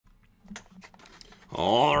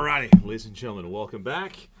Alrighty, ladies and gentlemen, welcome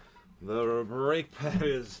back. The break pad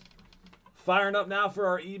is firing up now for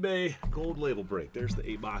our eBay gold label break. There's the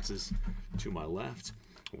 8 boxes to my left.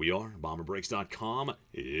 We are BomberBreaks.com,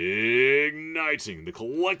 igniting the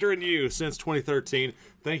collector in you since 2013.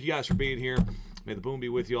 Thank you guys for being here. May the boom be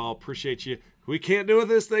with you all. Appreciate you. We can't do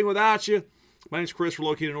this thing without you. My name's Chris. We're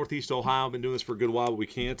located in Northeast Ohio. I've been doing this for a good while, but we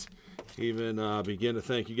can't even begin to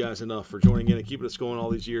thank you guys enough for joining in and keeping us going all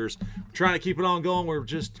these years. We're trying to keep it on going. We're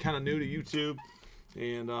just kind of new to YouTube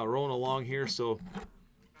and rolling along here. So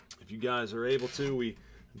if you guys are able to, we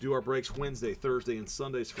do our breaks Wednesday, Thursday, and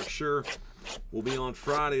Sundays for sure. We'll be on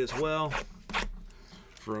Friday as well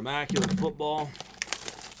for Immaculate Football.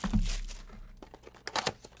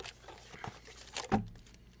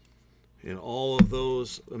 And all of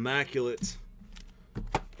those Immaculate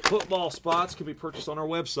Football spots can be purchased on our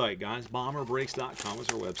website, guys. BomberBreaks.com is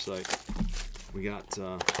our website. We got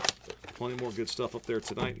plenty more good stuff up there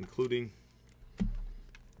tonight, including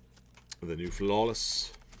the new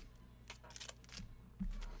Flawless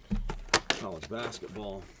college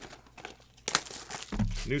basketball,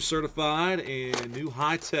 new certified, and new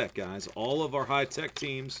high-tech, guys. All of our high-tech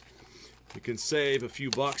teams, you can save a few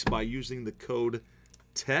bucks by using the code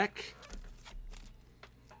TECH.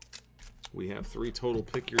 We have 3 total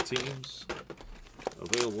pick your teams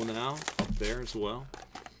available now up there as well.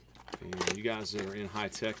 And you guys that are in high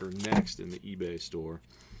tech are next in the eBay store.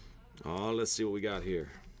 Let's see what we got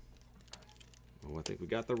here. Oh, I think we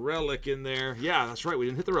got the relic in there. Yeah, that's right. We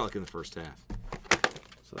didn't hit the relic in the first half.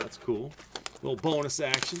 So that's cool. A little bonus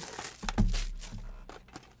action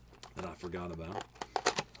that I forgot about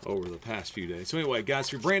over the past few days. So anyway, guys,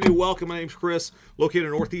 if you're brand new, welcome. My name's Chris, located in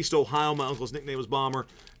Northeast Ohio. My uncle's nickname was Bomber.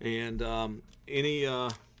 And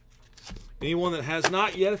anyone that has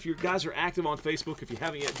not yet, if you guys are active on Facebook, if you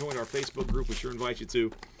haven't yet joined our Facebook group, we sure invite you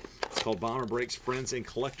to. It's called Bomber Breaks Friends and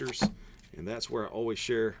Collectors, and that's where I always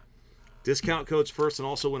share discount codes first, and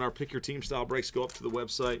also when our pick your team style breaks go up to the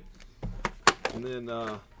website. And then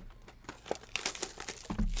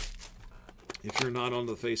if you're not on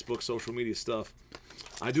the Facebook social media stuff,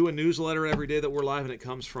 I do a newsletter every day that we're live, and it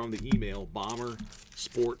comes from the email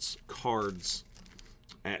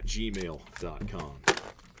bombersportscards@gmail.com.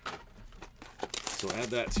 So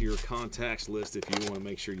add that to your contacts list if you want to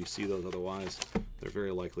make sure you see those. Otherwise, they're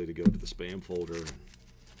very likely to go to the spam folder and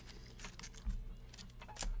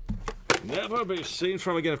never be seen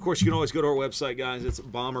from again. Of course, you can always go to our website, guys. It's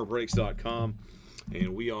bomberbreaks.com.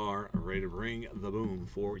 And we are ready to bring the boom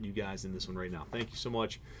for you guys in this one right now. Thank you so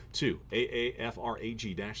much to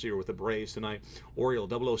AAFRAG-0 with the Braves tonight. Oriole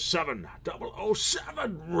 007,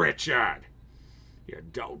 Richard. You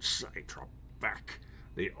don't say Trebek.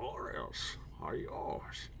 The Orioles are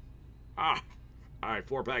yours. All right,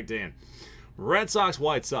 4-pack Dan. Red Sox,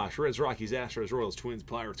 White Sox, Reds, Rockies, Astros, Royals, Twins,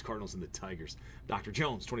 Pirates, Cardinals, and the Tigers. Dr.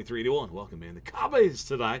 Jones, 2381. Welcome, man. The Cubbies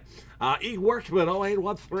tonight. E. Workman,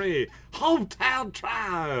 0813. Hometown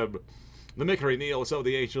Tribe. The Mickery, Neil, what's up with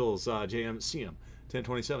the Angels? JM, CM,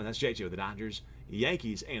 1027. That's JJ with the Dodgers,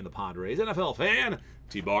 Yankees, and the Padres. NFL fan,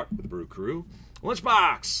 T-Bart with the Brew Crew.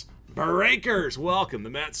 Lunchbox, Breakers, welcome. The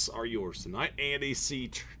Mets are yours tonight. Andy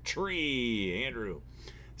C. Tree, Andrew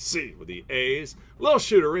C with the A's. Little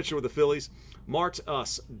Shooter, Richard with the Phillies. Mart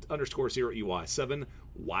us _0 EY 7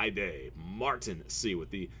 Y Day. Martin C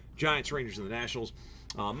with the Giants, Rangers, and the Nationals.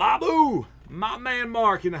 Mabu, my man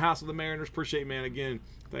Mark in the house of the Mariners. Appreciate you, man. Again,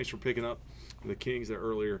 thanks for picking up the Kings there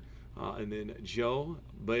earlier. And then Joe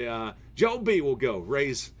B will go.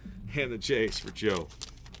 Raise and the Jays for Joe.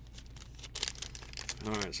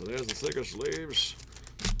 All right, so there's the thicker sleeves.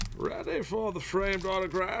 Ready for the framed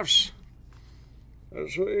autographs.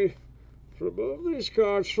 As we remove these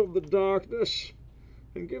cards from the darkness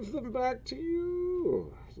and give them back to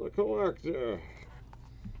you, the collector.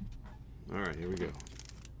 All right, here we go.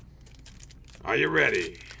 Are you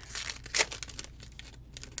ready?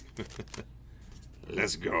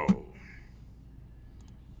 Let's go.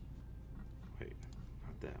 Wait,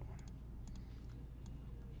 not that one.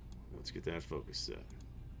 Let's get that focus set.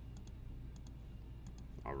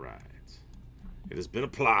 All right. It has been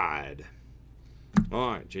applied.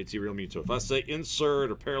 All right, JT Real Muto. If I say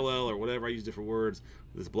insert or parallel or whatever, I use different words.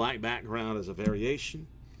 This black background is a variation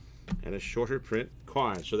and a shorter print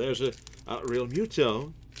card. So there's a Real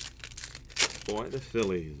Muto for the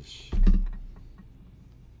Phillies.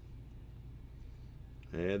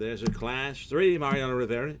 And there's a Class 3 Mariano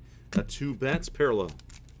Rivera. A 2 bets parallel.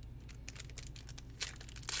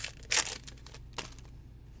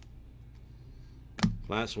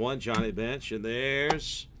 Class 1 Johnny Bench. And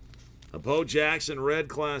there's a Bo Jackson red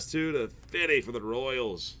Class 2 to 50 for the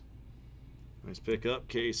Royals. Nice pickup,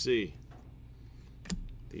 KC.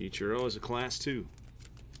 The Ichiro is a Class 2.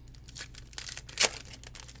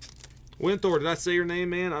 Winthor, did I say your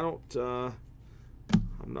name, man? I don't,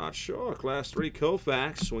 I'm not sure. Class 3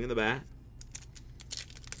 Koufax, swinging the bat.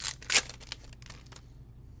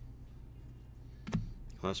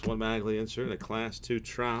 Class 1 Bagley insert, a Class 2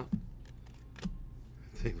 Trout.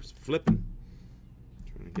 I think it was flipping.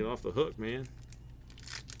 Trying to get off the hook, man.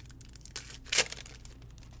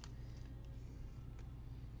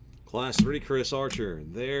 Class 3 Chris Archer.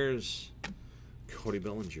 There's Cody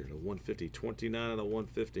Bellinger to 150. 29 out of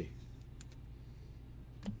 150.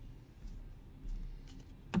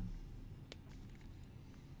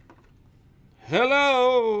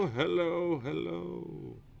 Hello, hello,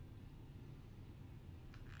 hello.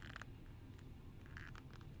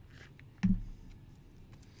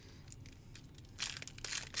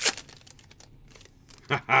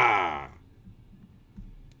 Ha ha.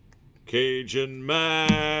 Cajun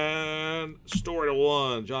Man. Story to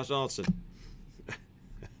 1. Josh Donaldson.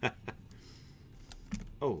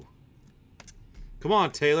 Oh. Come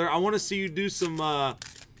on, Taylor. I want to see you do some, what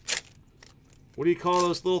do you call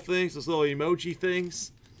those little things? Those little emoji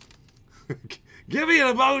things? Give me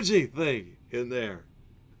an emoji thing in there.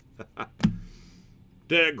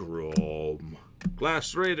 DeGrom.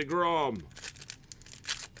 Class 3 DeGrom.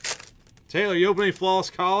 Taylor, you opening Flawless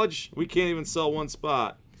College? We can't even sell one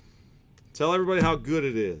spot. Tell everybody how good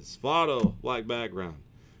it is. Votto, black background.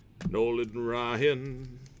 Nolan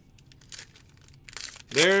Ryan.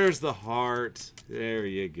 There's the heart. There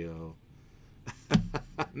you go.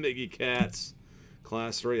 Miggy Katz.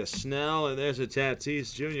 Class 3 of Snell. And there's a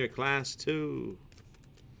Tatis Jr. Class 2.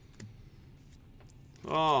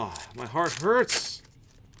 Oh, my heart hurts.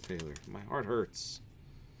 Taylor, my heart hurts.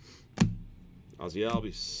 Ozzy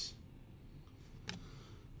Albies.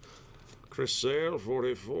 Chris Sale,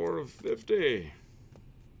 44 of 50.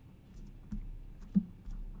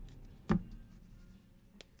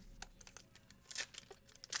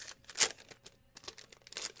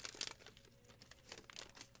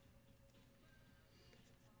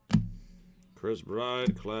 Chris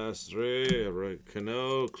Bride, Class 3. Rick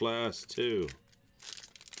Cano, Class 2.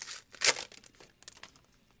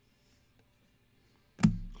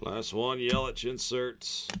 Class 1, Yelich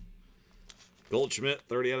inserts. Goldschmidt,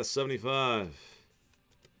 30 out of 75.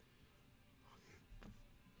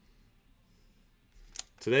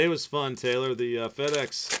 Today was fun, Taylor. The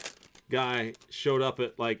FedEx guy showed up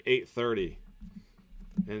at like 8:30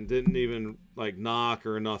 and didn't even like knock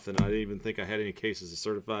or nothing. I didn't even think I had any cases of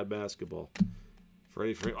certified basketball.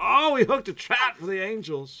 Freddie Freeman. Oh, we hooked a Trout for the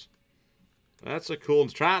Angels. That's a cool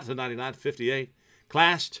Trout to 99.58.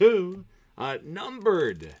 Class 2,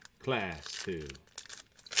 numbered Class 2.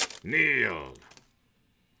 Neil.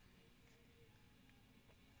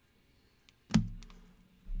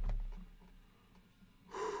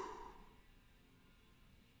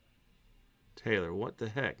 Taylor, what the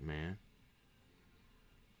heck, man?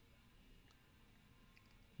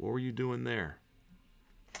 What were you doing there?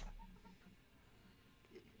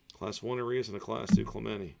 Class 1 Arias and a Class 2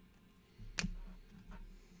 Clemente.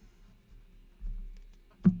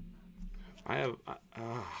 I have...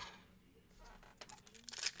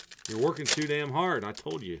 You're working too damn hard, I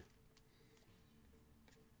told you.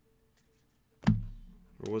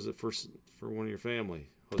 Or was it for one of your family?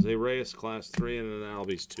 Jose Reyes, Class 3, and an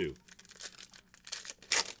Albies 2.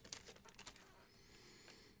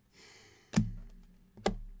 I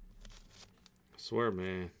swear,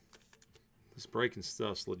 man. This breaking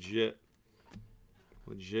stuff's legit.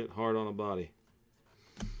 Legit hard on a body.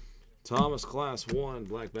 Thomas, Class 1,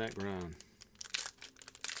 black background.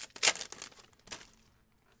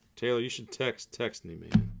 Taylor, you should text me,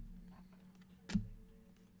 man.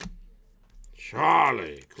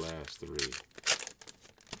 Charlie, Class 3.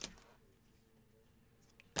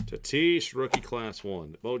 Tatis, rookie, Class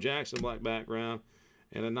 1. Bo Jackson, black background.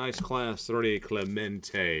 And a nice Class 3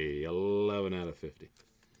 Clemente, 11 out of 50.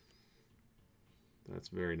 That's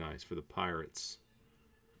very nice for the Pirates.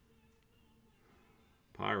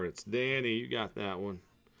 Pirates. Danny, you got that one.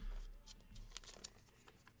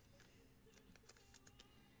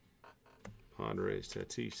 Padres,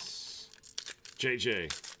 Tatis.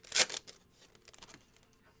 JJ.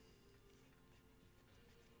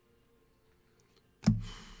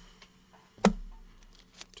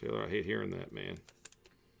 Taylor, I hate hearing that, man.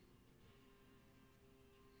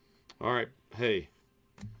 All right, hey.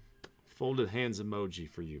 Folded hands emoji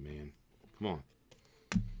for you, man. Come on.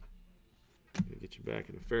 Gotta get you back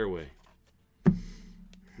in the fairway.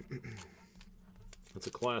 That's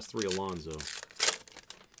a Class 3 Alonzo.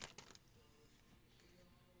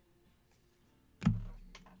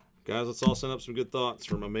 Guys, let's all send up some good thoughts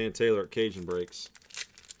for my man Taylor at Cajun Breaks.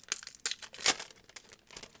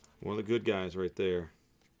 One of the good guys right there.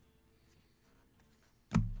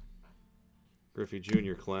 Griffey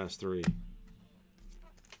Jr., Class 3.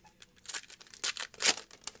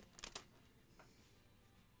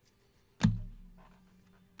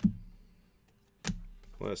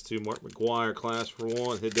 Class 2, Mark McGuire. Class 1,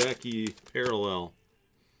 Hideki, Parallel.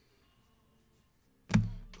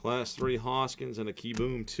 Class 3, Hoskins, and a Key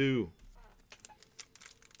Boom 2.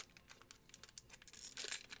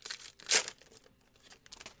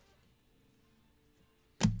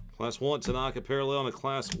 Class 1, Tanaka, Parallel, and a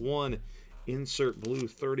Class 1, Insert Blue,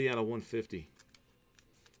 30 out of 150.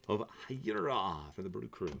 Of Hira for the Brew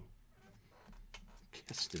Crew.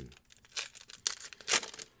 Keston.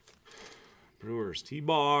 Brewers.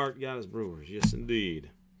 T-Bar got his Brewers. Yes,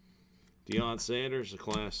 indeed. Deion Sanders, a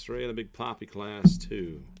Class 3, and a Big Poppy, Class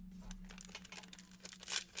 2.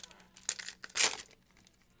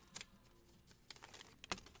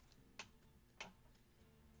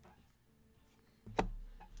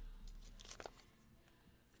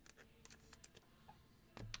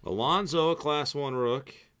 Alonzo, a Class 1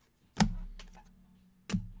 Rook.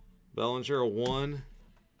 Bellinger, a 1.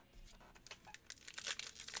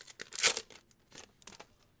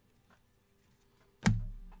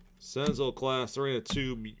 Senzel, Class 3, and a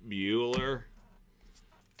 2. Bueller.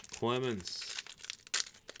 Clemens.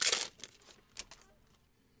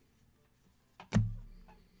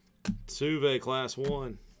 Tuve, Class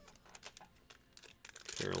 1.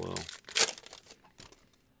 Parallel.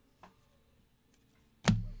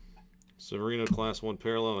 Severino, Class 1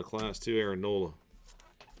 Parallel, and a Class 2 Aaron Nola.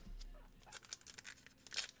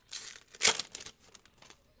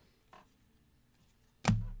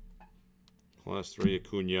 Class 3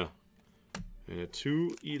 Acuna. And a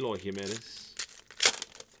 2 Eloy Jimenez.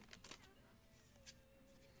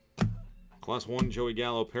 Class 1 Joey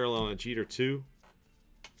Gallo Parallel, and a Jeter 2.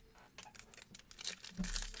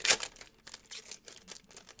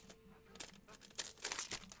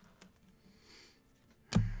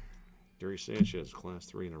 Gary Sanchez, Class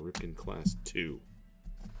 3, and a Ripken, Class 2.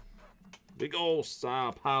 Big old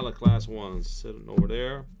style pile of Class 1s sitting over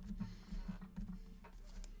there.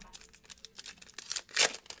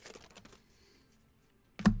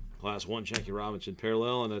 Class 1, Jackie Robinson,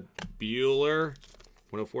 Parallel, and a Bueller,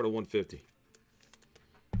 104 to 150.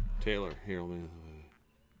 Taylor, here, let me...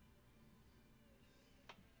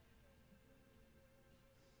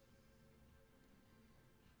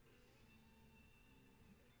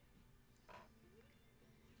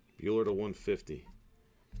 Bueller to 150.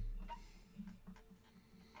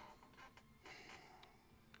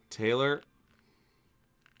 Taylor.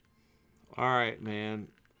 All right, man.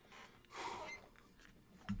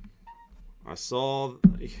 I saw.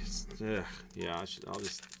 Yeah, I'll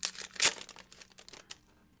just.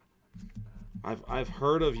 I've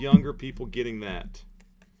heard of younger people getting that.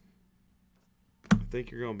 I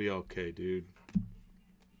think you're gonna be okay, dude.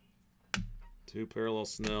 2 Parallel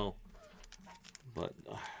Snell, but.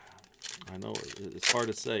 I know it's hard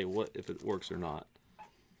to say what if it works or not.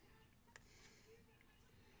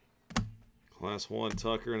 Class 1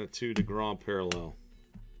 Tucker, and a 2 DeGrom Parallel.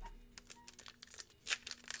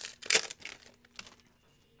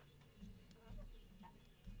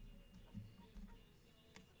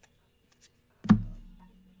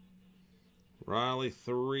 Riley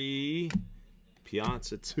 3,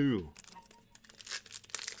 Piazza 2.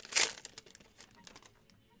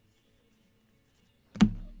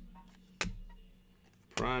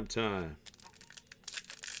 Prime time.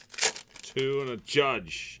 2 and a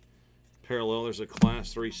Judge. Parallel, there's a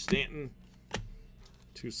Class 3 Stanton.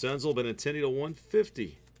 2 Senzel, Benintendi to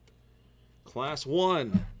 150. Class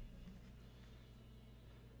 1.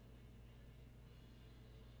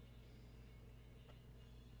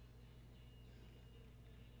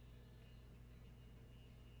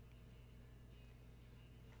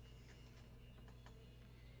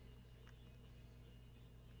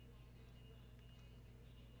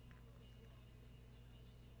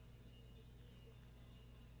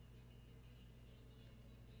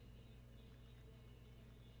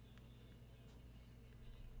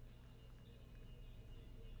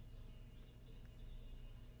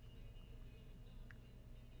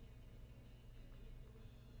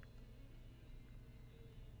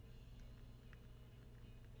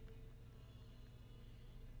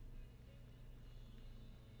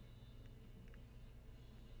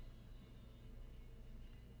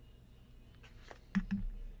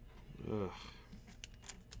 Ugh.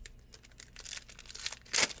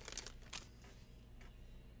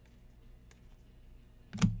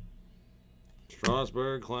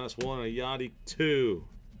 Strasburg, Class 1, a Yachty 2.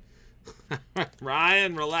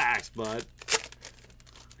 Ryan, relax, bud.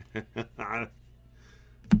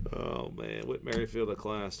 Oh, man. Whit Merrifield, a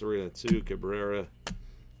Class 3, and a 2. Cabrera,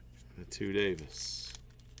 and a 2. Davis.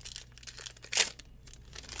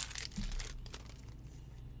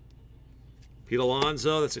 Pete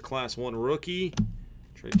Alonso, that's a Class 1 rookie.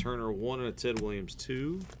 Trey Turner, 1, and a Ted Williams,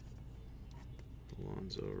 2.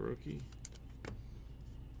 Alonso, rookie.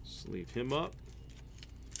 Sleeve him up.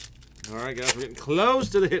 All right, guys, we're getting close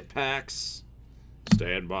to the hit packs.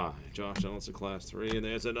 Stand by. Josh Donaldson, Class 3, and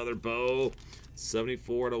there's another bow.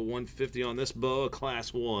 74 to 150 on this bow,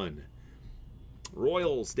 Class 1.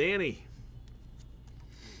 Royals, Danny.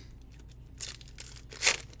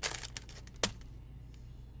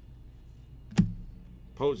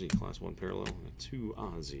 Posey, Class 1 parallel, and a 2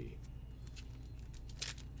 Ozzy.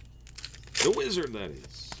 The Wizard, that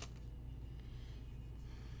is.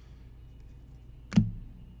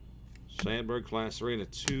 Sandberg, Class 3, and a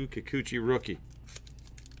 2 Kikuchi rookie.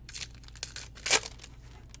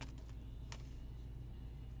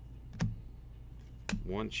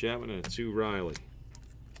 One Chapman and a 2 Riley.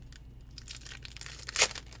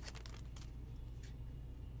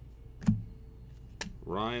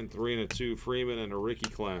 Ryan, 3, and a 2 Freeman, and a Ricky,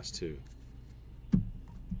 Class 2.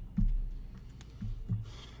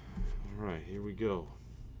 All right, here we go.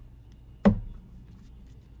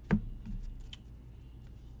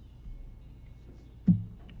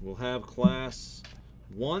 We'll have Class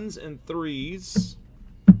 1s and 3s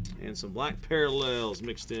and some black parallels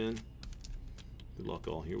mixed in. Good luck,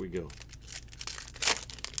 all. Here we go.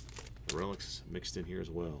 The relics mixed in here as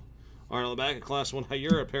well. All right, on the back of Class 1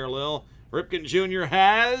 Hyura parallel, Ripken Jr.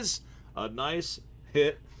 has a nice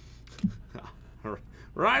hit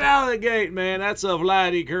right out of the gate, man. That's a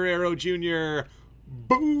Vladdy Guerrero Jr.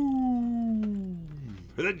 Boom!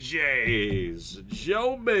 For the Jays,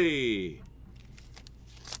 Joe B.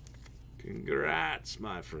 Congrats,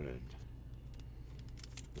 my friend.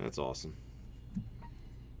 That's awesome.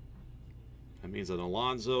 That means an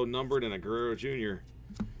Alonso numbered and a Guerrero Jr.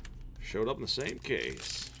 showed up in the same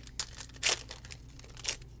case.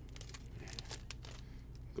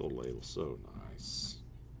 Gold label, so nice.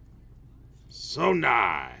 So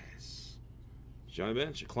nice. Johnny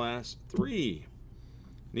Bench, Class 3.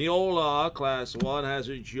 Neola, Class 1, has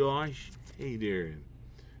a Josh. Hey, Darren.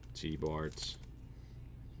 T-Barts.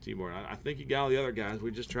 T-Bart, I think you got all the other guys.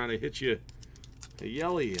 We're just trying to hit you a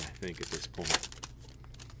yelly, I think, at this point.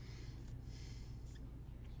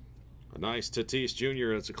 A nice Tatis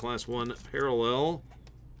Jr. It's a Class 1 parallel.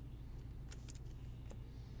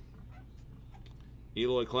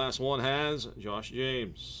 Eloy Class 1 has Josh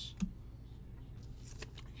James.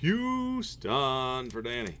 Houston for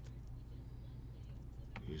Danny.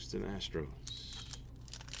 Houston Astros.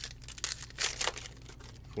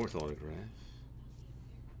 4th autograph.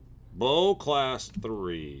 Bo Class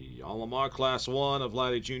 3. Alomar Class 1 of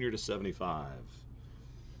Vladdy Jr. to 75.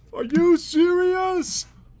 Are you serious?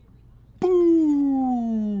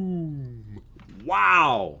 Boom!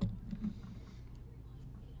 Wow!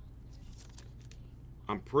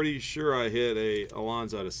 I'm pretty sure I hit a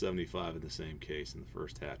Alonso to 75 in the same case in the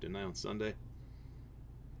first half, didn't I, on Sunday?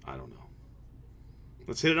 I don't know.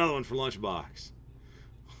 Let's hit another one for Lunchbox.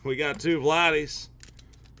 We got 2 Vladdies.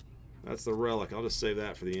 That's the relic. I'll just save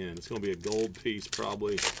that for the end. It's going to be a gold piece,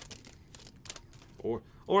 probably, or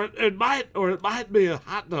it might be a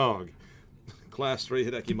hot dog. Class 3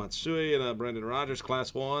 Hideki Matsui and Brendan Rodgers.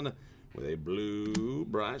 Class 1 with a blue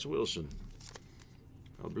Bryce Wilson.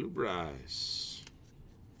 A blue Bryce.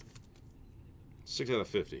 6 out of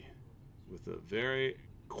 50, with a very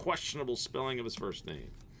questionable spelling of his first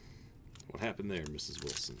name. What happened there, Mrs.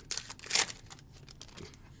 Wilson?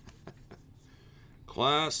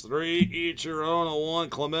 Class 3, each your own, a 1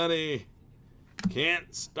 Clemente.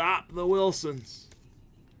 Can't stop the Wilsons.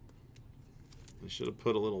 They should have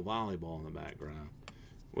put a little volleyball in the background.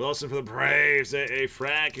 Wilson for the Braves. A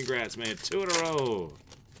frag. Congrats, man. 2 in a row.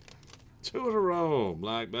 2 in a row.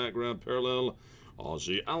 Black background parallel.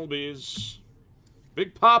 Ozzy Albies.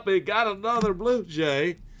 Big Poppy got another Blue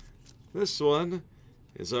Jay. This one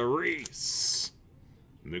is a Reese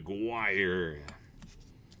McGuire.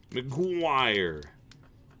 McGuire.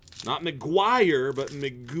 Not McGuire, but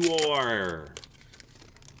McGuire.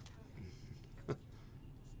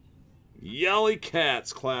 Yelly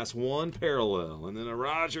Cats, Class 1 parallel. And then a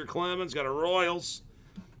Roger Clemens, got a Royals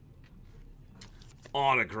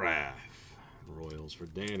autograph. Royals for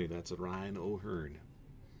Danny. That's a Ryan O'Hearn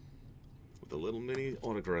with a little mini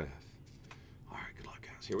autograph. All right, good luck,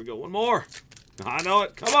 guys. Here we go. One more. I know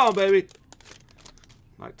it. Come on, baby.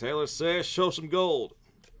 Like Taylor says, show some gold.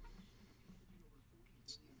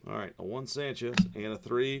 All right, a 1 Sanchez and a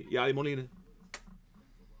 3 Yadi Molina.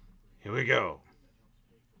 Here we go.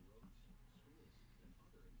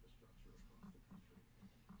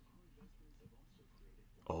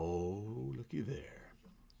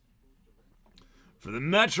 For the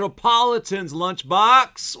Metropolitans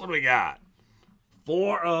lunchbox, what do we got?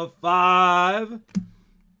 4 of 5.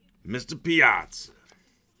 Mr. Piazza.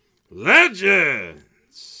 Legends.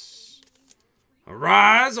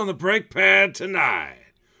 Arise on the brake pad tonight.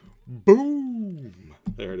 Boom.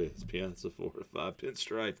 There it is. Piazza 4 of 5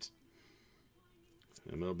 pinstriped.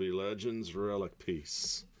 MLB Legends relic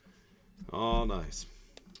piece. Oh, nice.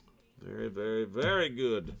 Very, very, very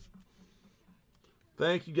good.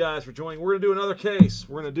 Thank you guys for joining. We're going to do another case.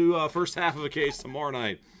 We're going to do first half of a case tomorrow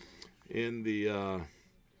night in the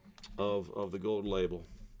of the gold label.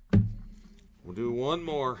 We'll do one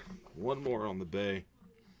more on the bay.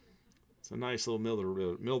 It's a nice little middle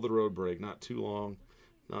of the road break. Not too long,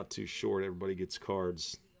 not too short. Everybody gets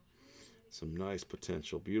cards. Some nice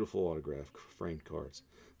potential. Beautiful autograph framed cards.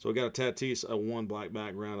 So we got a Tatis, a 1 black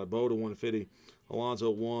background, a Bo to 150, Alonso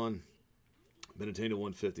 1, Benintendi to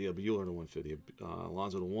 150, a Bueller to 150,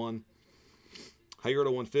 Alonso to 1, Higuera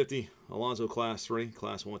to 150, Alonso Class 3,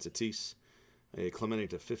 Class 1 Tatis, a Clemente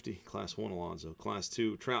to 50, Class 1 Alonso, Class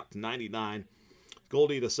 2 Trout to 99,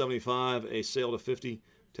 Goldie to 75, a Sale to 50,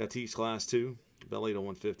 Tatis Class 2, Belly to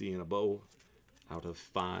 150, and a Bo out of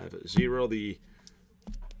 5-0. The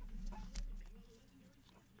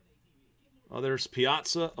there's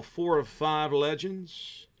Piazza, a 4 of 5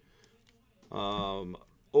 Legends.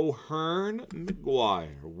 O'Hearn,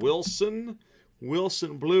 McGuire, Wilson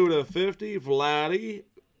blue to 50, Vladdy,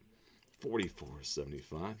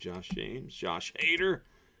 44.75, Josh James, Josh Hader,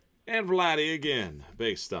 and Vladdy again,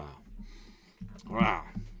 base style. Wow.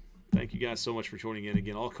 Thank you guys so much for joining in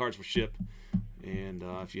again. All cards will ship. And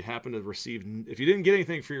if you happen to receive, if you didn't get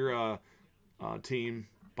anything for your team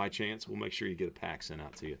by chance, we'll make sure you get a pack sent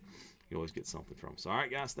out to you. You always get something from us. All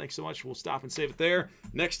right, guys, thanks so much. We'll stop and save it there.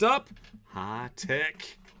 Next up, High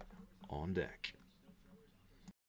Tech on deck.